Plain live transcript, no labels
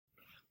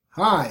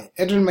Hi,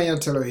 Adrian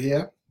Manyathelo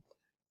here.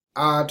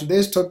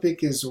 Today's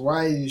topic is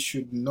why you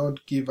should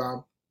not give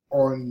up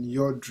on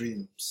your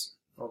dreams.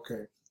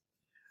 Okay.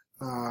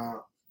 Uh,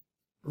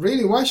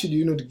 really, why should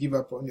you not give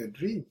up on your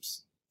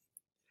dreams?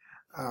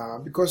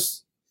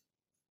 Because,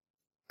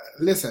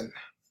 listen,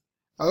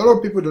 a lot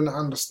of people don't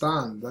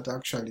understand that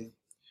actually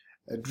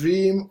a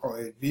dream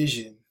or a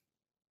vision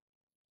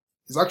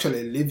is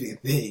actually a living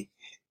thing.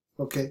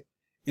 Okay.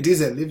 It is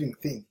a living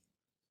thing.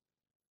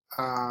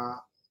 Uh,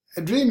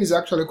 a dream is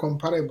actually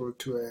comparable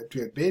to a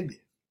baby.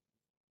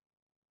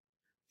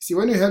 See,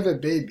 when you have a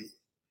baby,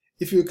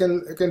 if you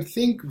can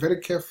think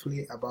very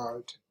carefully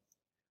about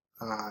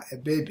a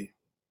baby,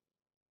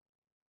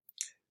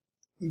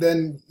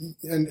 then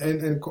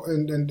and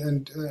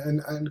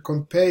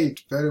compare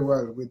it very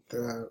well with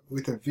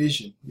a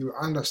vision, you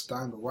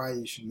understand why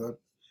you should not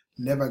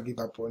never give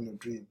up on your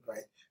dream,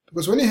 right?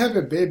 Because when you have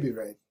a baby,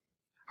 right,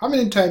 how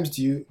many times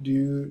do you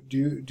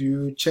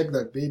check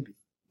that baby?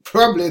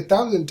 Probably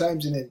 1,000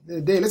 times in a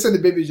day. Let's say the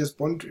baby just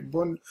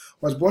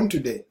was born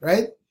today,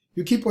 right?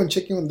 You keep on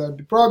checking on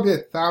that probably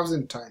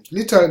 1,000 times.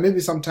 Literally, maybe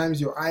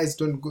sometimes your eyes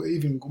don't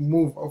even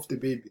move off the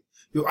baby.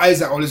 Your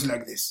eyes are always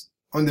like this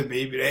on the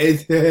baby,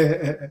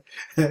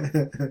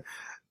 right?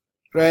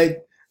 Right?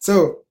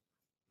 So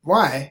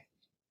why?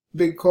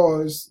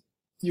 Because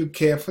you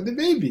care for the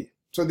baby.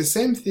 So the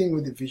same thing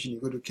with the vision. You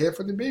got to care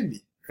for the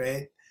baby,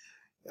 right?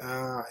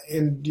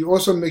 And you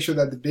also make sure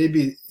that the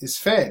baby is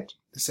fed.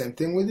 The same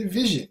thing with the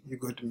vision. You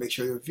got to make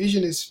sure your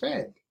vision is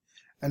fed.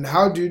 And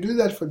how do you do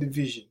that for the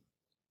vision?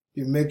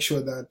 You make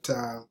sure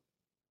that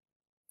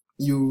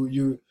you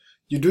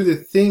do the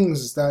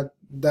things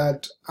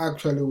that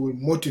actually will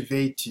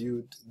motivate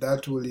you,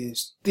 that will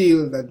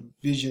instill that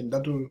vision,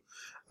 that will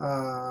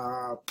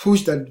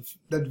push that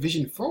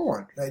vision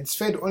forward. Right? It's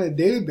fed on a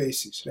daily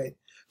basis, right?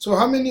 So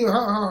how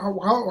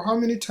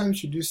many times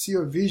should you see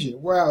your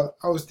vision? Well,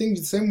 I was thinking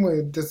the same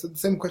way. That's the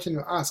same question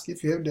you ask.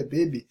 If you have the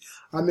baby,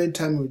 how many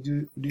times would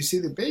you see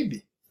the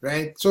baby?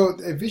 Right? So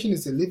a vision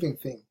is a living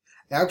thing.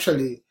 It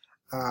actually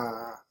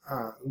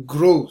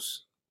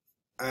grows,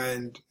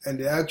 and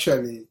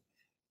actually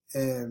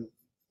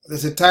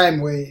there's a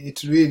time where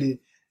it really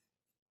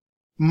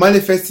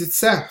manifests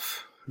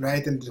itself,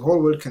 right? And the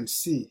whole world can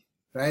see,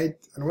 right?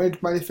 And when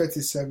it manifests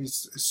itself,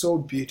 it's so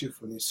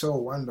beautiful, it's so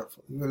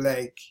wonderful. You're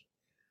like,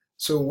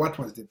 so what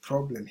was the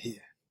problem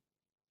here?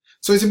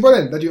 So it's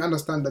important that you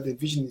understand that the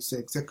vision is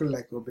exactly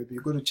like your baby.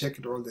 You got to check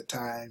it all the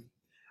time.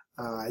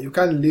 You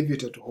can't leave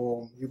it at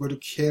home. You got to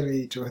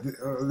carry it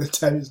all the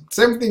time.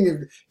 Same thing,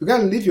 you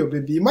can't leave your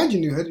baby.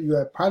 Imagine you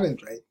are a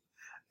parent, right?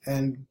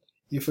 And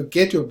you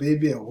forget your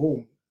baby at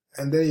home.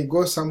 And then you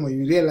go somewhere,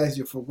 you realize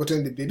you've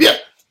forgotten the baby. Yeah!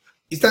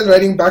 You start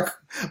riding back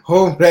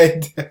home,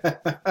 right?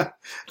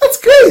 That's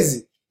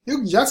crazy.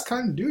 You just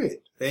can't do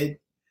it, right?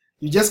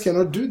 You just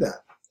cannot do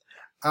that.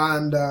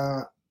 And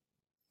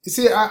you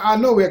see, I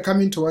know we're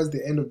coming towards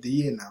the end of the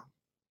year now,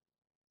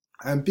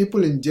 and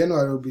people in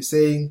January will be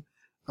saying,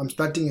 I'm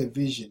starting a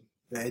vision,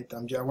 right?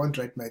 I want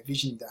to write my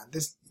vision down.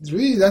 This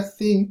really that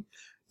thing.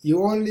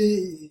 You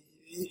only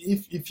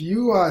if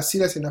you are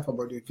serious enough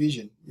about your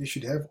vision, you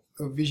should have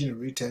a vision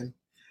written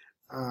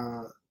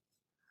uh,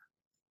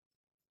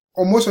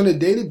 almost on a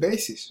daily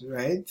basis,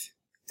 right?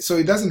 So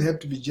it doesn't have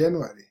to be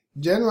January.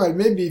 January,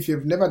 maybe if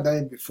you've never done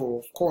it before,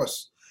 of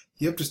course,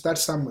 you have to start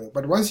somewhere.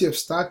 But once you have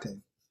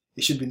started,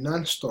 it should be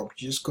non-stop.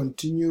 You just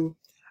continue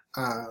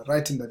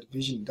writing that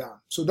vision down.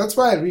 So that's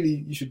why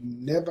really you should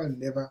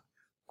never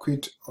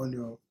quit on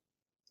your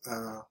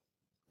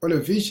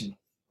vision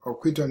or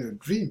quit on your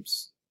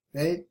dreams,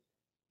 right?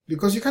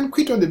 Because you can't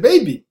quit on the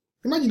baby.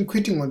 Imagine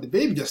quitting on the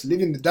baby, just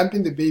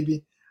dumping the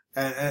baby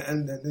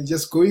and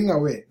just going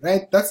away,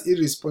 right? That's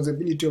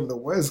irresponsibility of the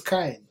worst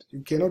kind. You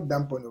cannot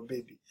dump on your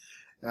baby.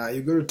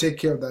 You got to take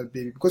care of that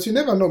baby because you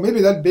never know. Maybe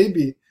that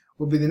baby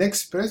will be the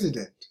next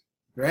president,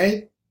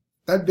 right?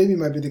 That baby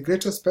might be the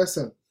greatest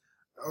person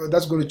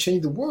that's going to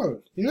change the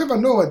world. You never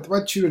know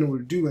what children will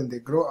do when they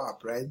grow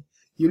up, right?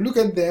 You look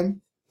at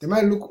them, they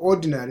might look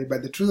ordinary,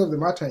 but the truth of the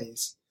matter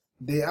is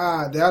they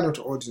are not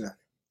ordinary.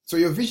 So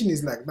your vision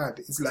is like that.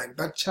 It's like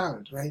that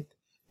child, right?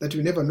 That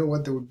you never know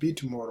what they will be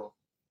tomorrow.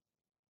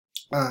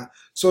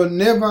 So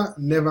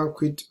never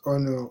quit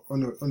on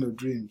your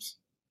dreams.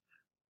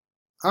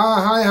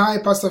 Hi,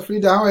 Pastor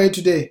Frida. How are you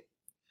today?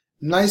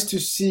 Nice to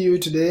see you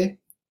today.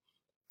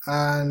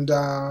 And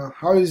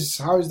how is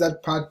that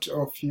part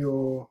of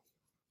your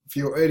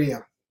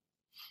area?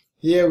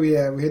 Here we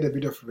had a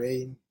bit of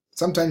rain.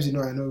 Sometimes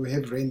I know we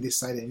have rain this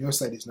side and your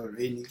side is not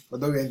raining,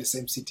 although we're in the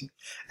same city.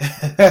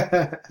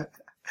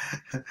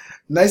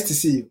 Nice to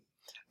see you.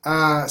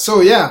 So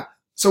yeah.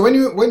 So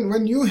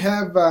when you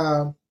have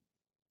a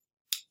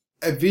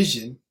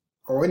vision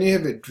or when you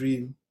have a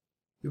dream,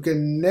 you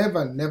can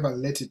never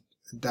let it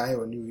die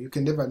on you. You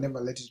can never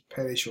let it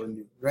perish on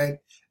you, right?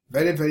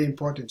 Very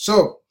important.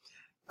 So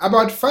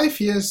about 5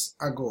 years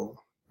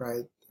ago,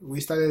 right, we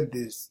started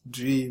this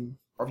dream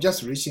of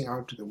just reaching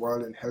out to the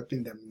world and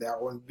helping them in their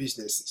own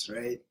businesses,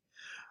 right?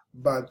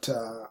 But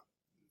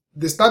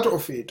the start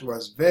of it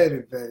was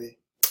very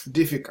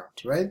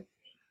difficult, right?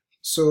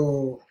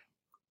 So,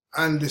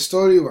 and the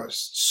story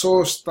was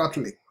so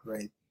startling,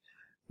 right?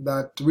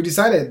 That we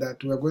decided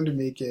that we are going to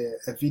make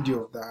a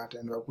video of that,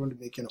 and we are going to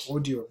make an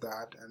audio of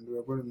that, and we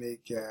are going to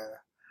make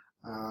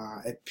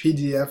a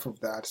PDF of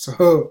that.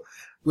 So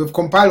we've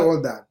compiled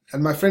all that,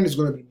 and my friend is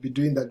going to be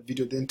doing that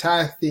video, the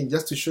entire thing,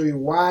 just to show you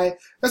why,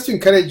 just to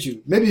encourage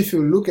you. Maybe if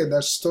you look at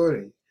that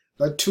story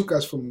that took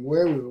us from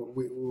where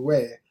we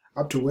were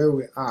up to where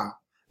we are,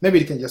 maybe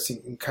it can just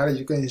encourage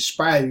you, can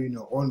inspire you in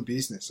your own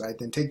business, right,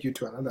 and take you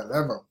to another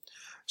level.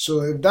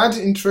 So if that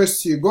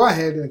interests you, go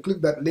ahead and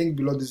click that link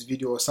below this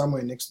video or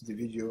somewhere next to the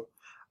video.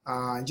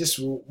 Just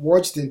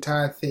watch the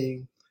entire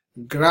thing,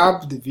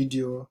 grab the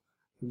video,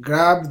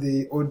 grab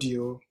the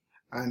audio,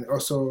 and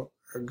also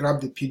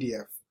grab the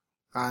PDF.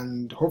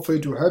 And hopefully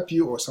it will help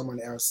you or someone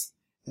else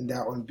in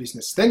their own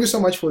business. Thank you so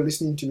much for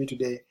listening to me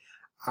today.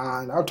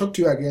 And I'll talk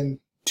to you again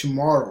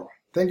tomorrow.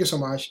 Thank you so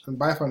much, and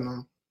bye for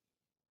now.